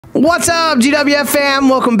What's up, GWF fam?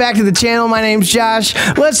 Welcome back to the channel. My name's Josh.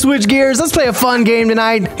 Let's switch gears. Let's play a fun game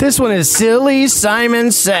tonight. This one is Silly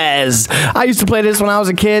Simon Says. I used to play this when I was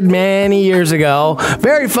a kid many years ago.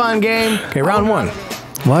 Very fun game. Okay, round one.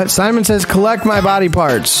 What? Simon says collect my body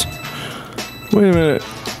parts. Wait a minute.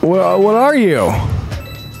 What are you?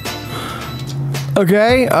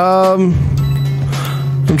 Okay, I'm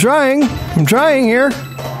trying here.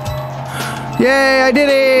 Yay, I did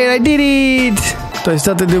it! Do I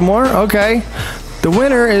still have to do more? Okay. The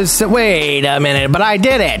winner is... Wait a minute, but I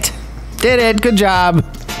did it! Good job.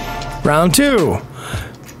 Round two.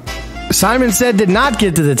 Simon said did not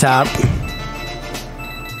get to the top.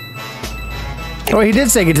 Oh, he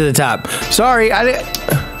did say get to the top. Sorry, I did...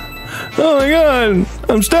 Oh my god,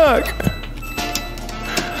 I'm stuck.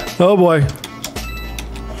 Oh boy.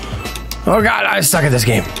 Oh god, I suck at this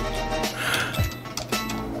game.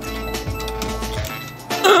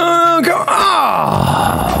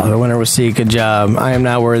 Oh, the winner was C. Good job. I am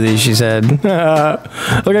not worthy, she said.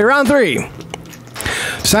 Okay, round three.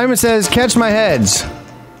 Simon says, catch my heads.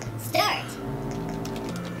 Start.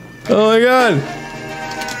 Oh my god.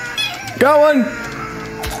 Got one.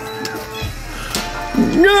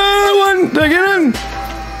 Got one. Did I get in?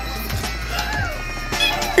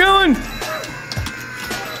 Got one.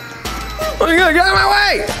 Oh my god, get out of my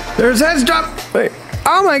way. There's heads drop. Wait.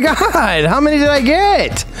 Oh my god, how many did I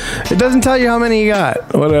get? It doesn't tell you how many you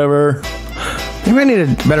got. Whatever. Maybe I need a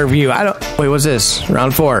better view. I don't... Wait, what's this?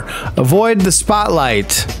 Round four. Avoid the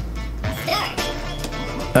spotlight.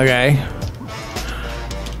 Okay.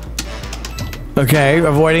 Okay,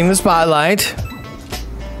 avoiding the spotlight.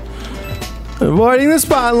 Avoiding the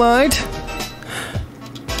spotlight.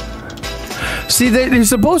 See, you're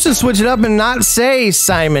supposed to switch it up and not say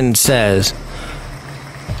Simon Says.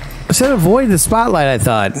 I said avoid the spotlight, I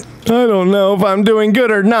thought. I don't know if I'm doing good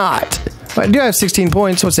or not. But I do have 16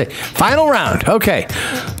 points. What's it? Final round. Okay.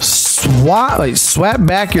 Swap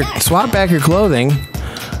back your clothing.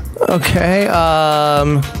 Okay.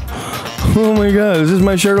 Oh my god, is this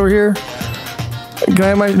my shirt over here? Can I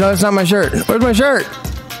have my... No, that's not my shirt. Where's my shirt?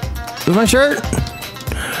 Is my shirt?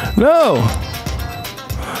 No.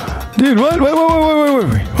 Dude, what? Wait.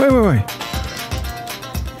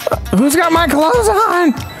 Who's got my clothes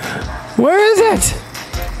on? Where is it?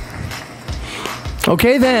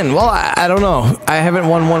 Okay then. Well, I don't know. I haven't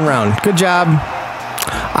won one round. Good job.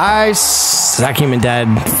 I came in dead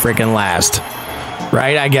freaking last.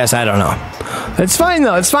 Right? I guess. I don't know. It's fine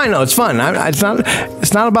though. It's fun.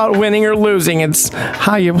 It's not about winning or losing. It's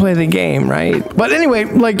how you play the game, right? But anyway,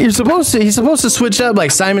 like he's supposed to switch up.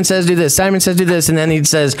 Like Simon says do this, Simon says do this, and then he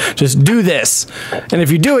says just do this. And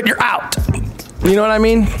if you do it, you're out. You know what I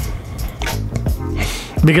mean?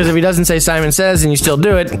 Because if he doesn't say Simon Says and you still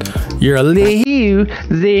do it, you're a loser.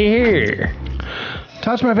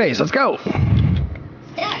 Touch my face. Let's go.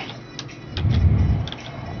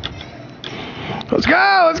 Let's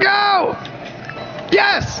go.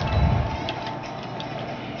 Yes.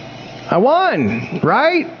 I won,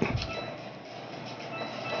 right?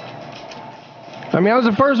 I mean, I was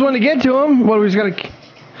the first one to get to him. What, we just gotta...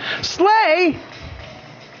 Slay?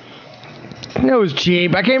 That was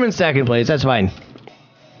cheap. I came in second place. That's fine.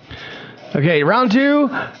 Okay, round two.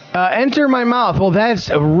 Enter my mouth. Well, that's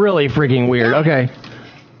really freaking weird. Okay.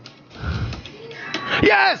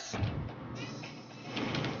 Yes!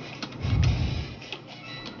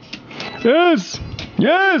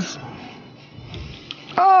 Yes!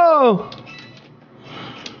 Oh!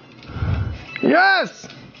 Yes!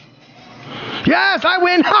 Yes, I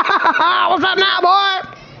win! What's up now, boy?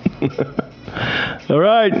 All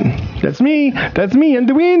right. That's me. I'm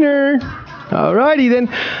the winner. All righty then.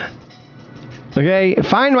 Okay,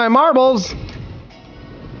 find my marbles.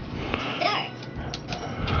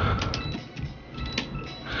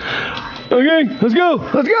 Okay, let's go.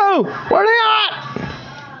 Where are they at?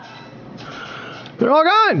 They're all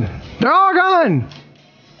gone.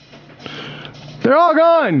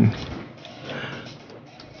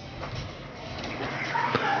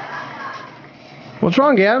 What's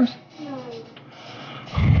wrong, Gabs? No.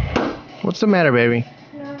 What's the matter, baby?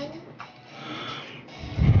 No.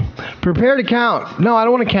 Prepare to count. No, I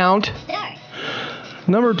don't want to count.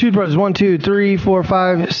 Number of toothbrushes: 1, 2, 3, 4,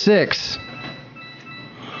 5, 6.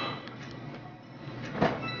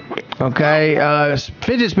 Okay,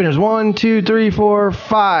 fidget spinners: 1, 2, 3, 4,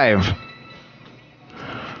 5.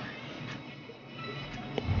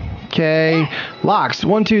 Okay, locks: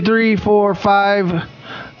 1, 2, 3, 4, 5,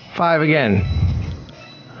 5 again.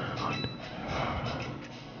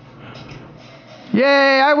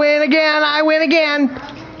 Yay, I win again.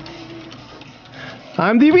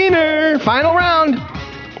 I'm the winner. Final round.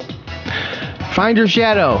 Find your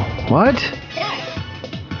shadow. What?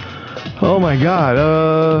 Oh my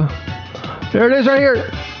god. There it is right here.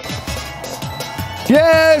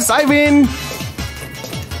 Yes, I win.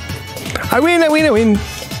 I win.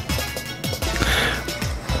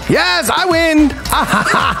 Yes, I win.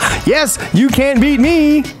 Yes, you can't beat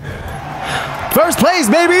me. First place,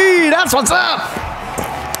 baby. That's what's up.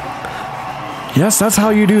 Yes, that's how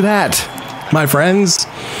you do that, my friends.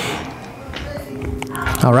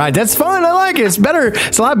 All right, that's fun. I like it. It's better.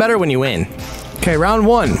 It's a lot better when you win. Okay, round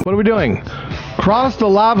 1. What are we doing? Cross the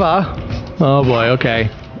lava. Oh boy, okay.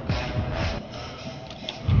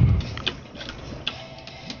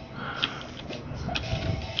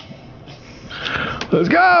 Let's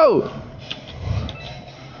go!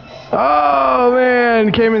 Oh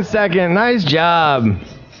man, came in second. Nice job.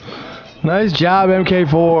 Nice job,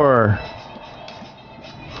 MK4.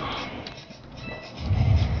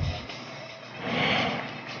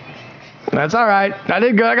 That's all right. I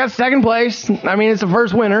did good. I got second place. I mean, it's the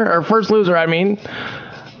first winner, or first loser, I mean.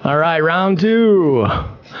 All right, round 2.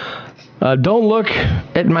 Don't look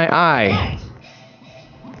at my eye.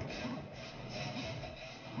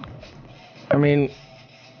 I mean,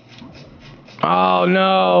 oh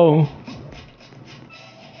no.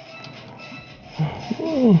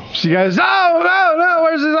 She goes, no,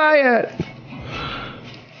 where's his eye at?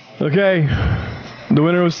 Okay, the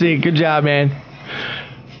winner was C. Good job, man.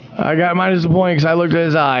 I got minus a point because I looked at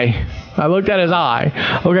his eye.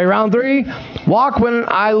 Okay, round 3. Walk when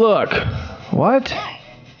I look. What?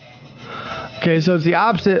 Okay, so it's the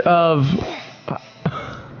opposite of...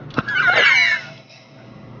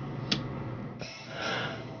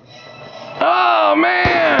 Oh,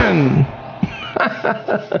 man!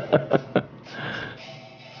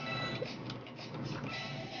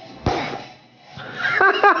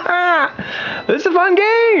 This is a fun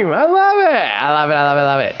game. I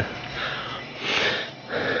love it.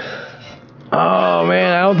 Oh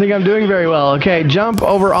man, I don't think I'm doing very well. Okay, jump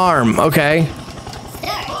over arm. Okay.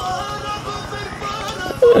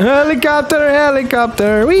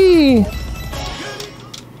 Helicopter, wee!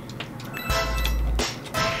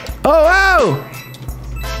 Oh,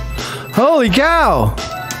 holy cow!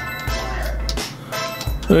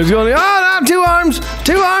 There's going. Oh no, 2 arms!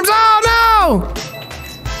 Oh no!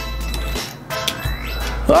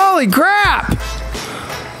 Holy crap!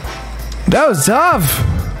 That was tough.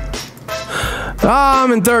 Oh,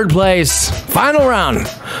 I'm in 3rd place. Final round.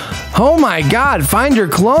 Oh my god, find your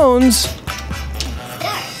clones.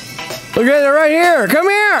 Okay, they're right here. Come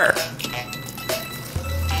here.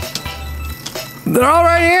 They're all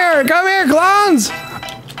right here. Come here, clones.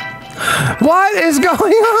 What is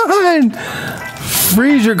going on?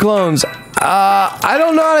 Freeze your clones. I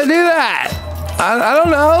don't know how to do that. I don't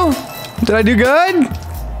know. Did I do good?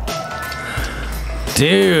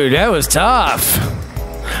 Dude, that was tough.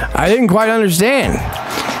 I didn't quite understand.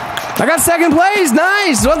 I got 2nd place.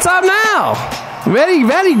 Nice. What's up now? Very,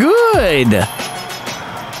 very good.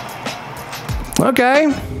 Okay.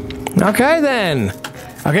 Okay, then.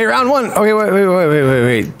 Okay, round 1. Okay,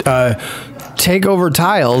 wait. Take over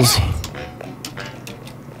tiles.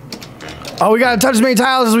 Oh, we gotta touch as many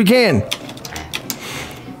tiles as we can.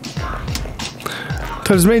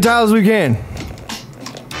 Touch as many tiles as we can.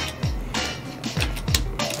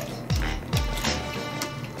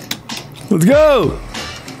 Let's go!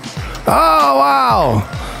 Oh, wow!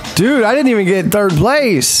 Dude, I didn't even get 3rd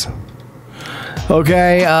place.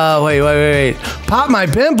 Okay, wait. Pop my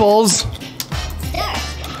pimples.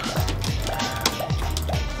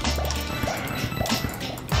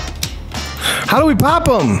 How do we pop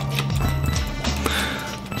them?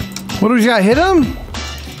 What do we got? Hit them?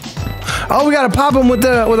 Oh, we gotta pop them with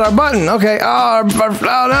our button. Okay. Oh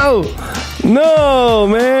no! No,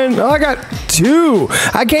 man. Oh, I got 2.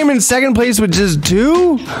 I came in 2nd place with just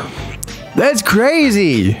 2. That's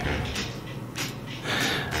crazy.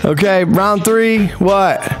 Okay, round 3.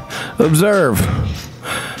 What? Observe.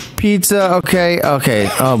 Pizza. Okay.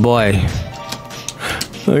 Oh boy.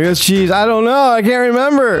 I guess cheese. I don't know. I can't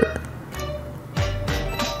remember.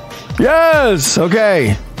 Yes.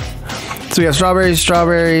 Okay. So we have strawberries.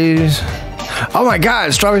 Oh my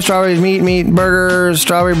god, strawberries, meat, burgers,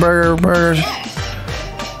 strawberry burgers.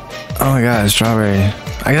 Oh my god, strawberry.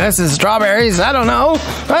 I guess it's strawberries. I don't know.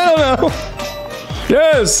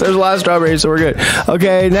 Yes, there's a lot of strawberries, so we're good.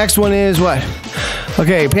 Okay, next one is what?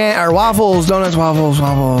 Okay, waffles, donuts, waffles.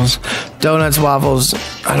 I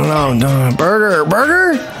don't know.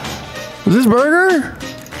 Burger? Is this burger?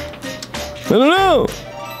 I don't know.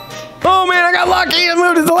 Oh man, I got lucky. I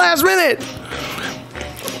moved at the last minute.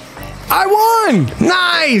 I won!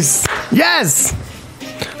 Nice! Yes!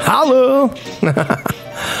 Hello!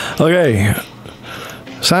 Okay.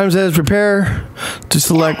 Simon says prepare to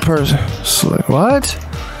select person. Select what?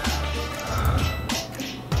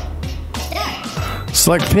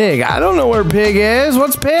 Select pig. I don't know where pig is.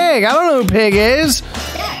 What's pig? I don't know who pig is.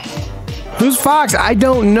 Who's fox? I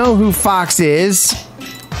don't know who fox is.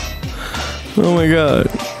 Oh my god.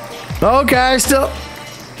 Okay,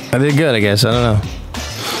 I did good, I guess. I don't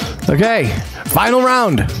know. Okay, final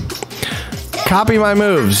round. Copy my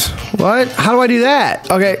moves. What? How do I do that?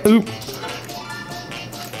 Okay, oop.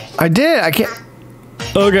 I did. I can't.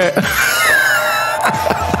 Okay.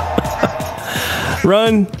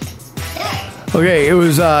 Run. Okay, it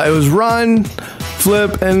was run,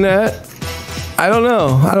 flip, and that. I don't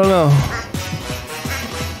know.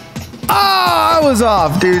 Oh, I was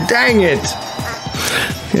off, dude. Dang it.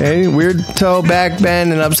 Okay, weird toe, back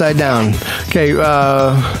bend, and upside down. Okay,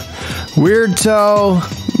 weird toe,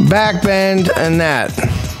 back bend, and that.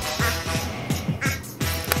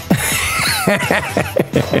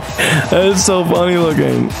 That is so funny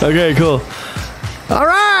looking. Okay, cool. All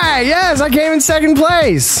right, yes, I came in second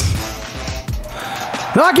place.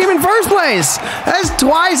 No, I came in first place. That's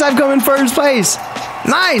twice I've come in first place.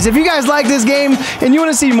 Nice. If you guys like this game and you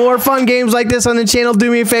want to see more fun games like this on the channel, do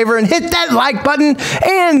me a favor and hit that like button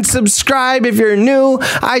and subscribe if you're new.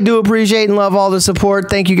 I do appreciate and love all the support.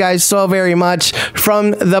 Thank you guys so very much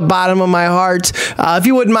from the bottom of my heart. If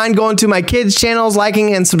you wouldn't mind going to my kids' channels,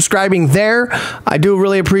 liking and subscribing there, I do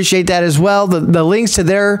really appreciate that as well. The links to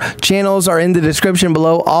their channels are in the description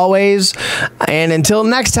below always. And until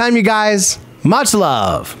next time, you guys, much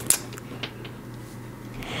love.